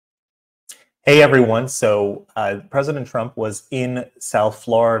Hey everyone. President Trump was in South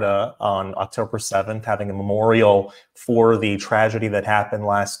Florida on October 7th, having a memorial for the tragedy that happened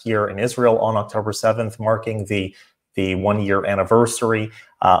last year in Israel on October 7th, marking the 1-year anniversary.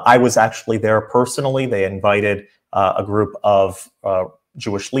 I was actually there personally. They invited a group of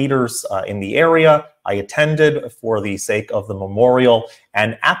Jewish leaders in the area. I attended for the sake of the memorial.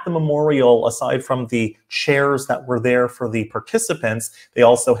 And at the memorial, aside from the chairs that were there for the participants, they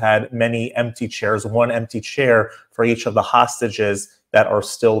also had many empty chairs, one empty chair for each of the hostages that are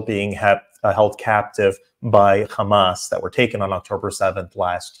still being held captive by Hamas that were taken on October 7th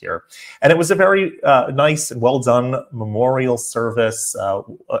last year. And it was a very nice and well done memorial service,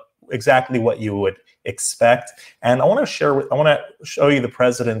 exactly what you would expect. And I want to show you the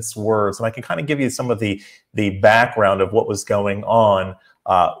president's words, and I can kind of give you some of the background of what was going on,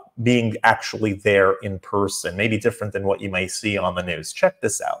 being actually there in person, maybe different than what you may see on the news. Check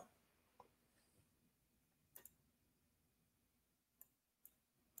this out.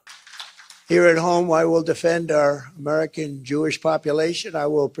 Here at home, I will defend our American Jewish population. I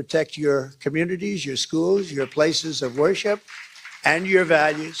will protect your communities, your schools, your places of worship, and your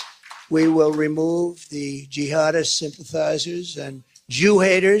values. We will remove the jihadist sympathizers and Jew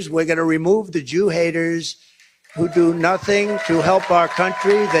haters. We're going to remove the Jew haters who do nothing to help our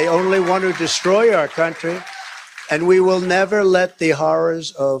country. They only want to destroy our country. And we will never let the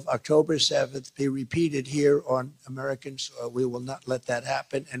horrors of October 7th be repeated here on American soil. We will not let that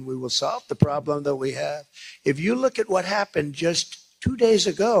happen, and we will solve the problem that we have. If you look at what happened just 2 days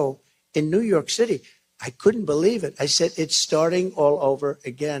ago in New York City, I couldn't believe it. I said, it's starting all over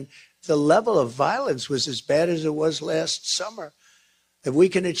again. The level of violence was as bad as it was last summer. If we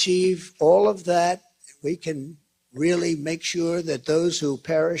can achieve all of that, we can really make sure that those who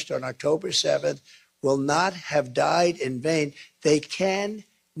perished on October 7th will not have died in vain. They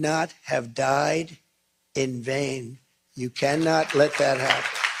cannot have died in vain. You cannot let that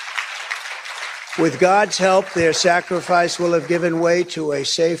happen. With God's help, their sacrifice will have given way to a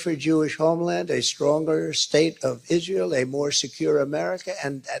safer Jewish homeland, a stronger state of Israel, a more secure America,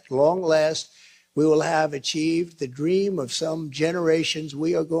 and at long last, we will have achieved the dream of some generations.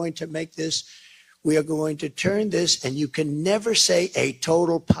 We are going to make this, we are going to turn this, and you can never say a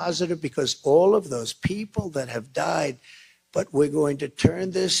total positive because all of those people that have died, but we're going to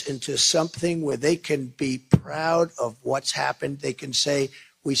turn this into something where they can be proud of what's happened. They can say,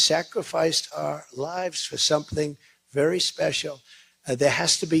 we sacrificed our lives for something very special. There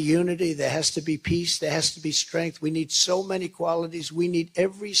has to be unity. There has to be peace. There has to be strength. We need so many qualities. We need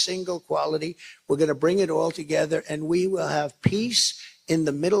every single quality. We're going to bring it all together, and we will have peace in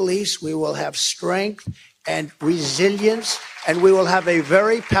the Middle East. We will have strength and resilience, and we will have a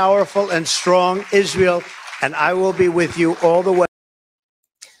very powerful and strong Israel, and I will be with you all the way.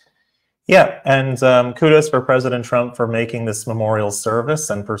 Yeah, and kudos for President Trump for making this memorial service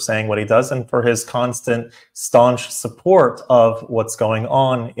and for saying what he does and for his constant, staunch support of what's going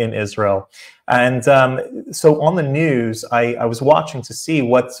on in Israel. And so on the news, I was watching to see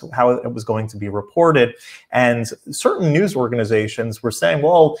how it was going to be reported, and certain news organizations were saying,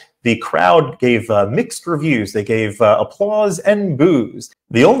 well, the crowd gave mixed reviews. They gave applause and boos.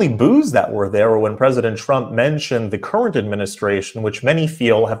 The only boos that were there were when President Trump mentioned the current administration, which many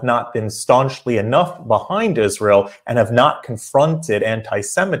feel have not been staunchly enough behind Israel and have not confronted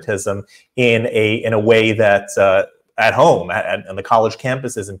anti-Semitism in a way that at home, and the college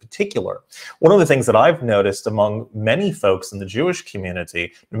campuses in particular. One of the things that I've noticed among many folks in the Jewish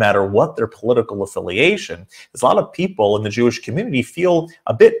community, no matter what their political affiliation, is a lot of people in the Jewish community feel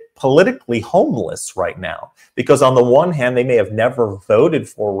a bit politically homeless right now. Because on the one hand, they may have never voted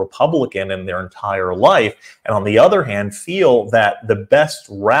for a Republican in their entire life, and on the other hand, feel that the best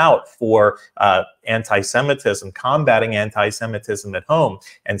route for anti-Semitism, combating anti-Semitism at home,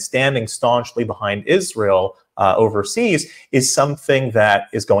 and standing staunchly behind Israel overseas is something that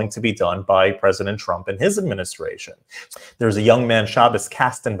is going to be done by President Trump and his administration. There's a young man, Shabbos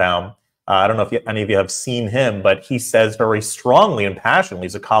Kastenbaum. I don't know if any of you have seen him, but he says very strongly and passionately,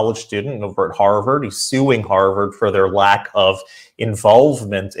 he's a college student over at Harvard. He's suing Harvard for their lack of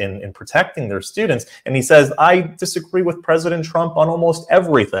involvement in protecting their students. And he says, I disagree with President Trump on almost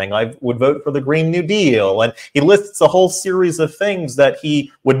everything. I would vote for the Green New Deal. And he lists a whole series of things that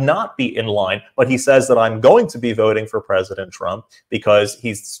he would not be in line. But he says that I'm going to be voting for President Trump because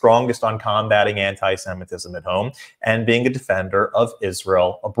he's strongest on combating anti-Semitism at home and being a defender of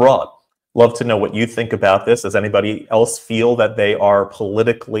Israel abroad. Love to know what you think about this. Does anybody else feel that they are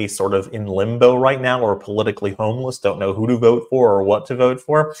politically sort of in limbo right now, or politically homeless, don't know who to vote for or what to vote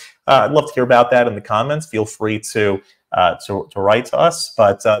for? I'd love to hear about that in the comments. Feel free to write to us.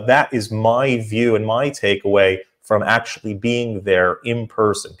 But that is my view and my takeaway from actually being there in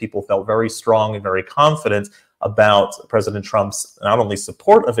person. People felt very strong and very confident about President Trump's not only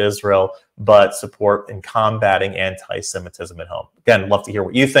support of Israel, but support in combating anti-Semitism at home. Again, love to hear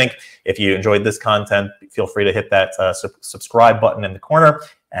what you think. If you enjoyed this content, feel free to hit that subscribe button in the corner,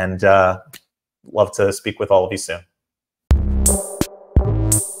 and love to speak with all of you soon.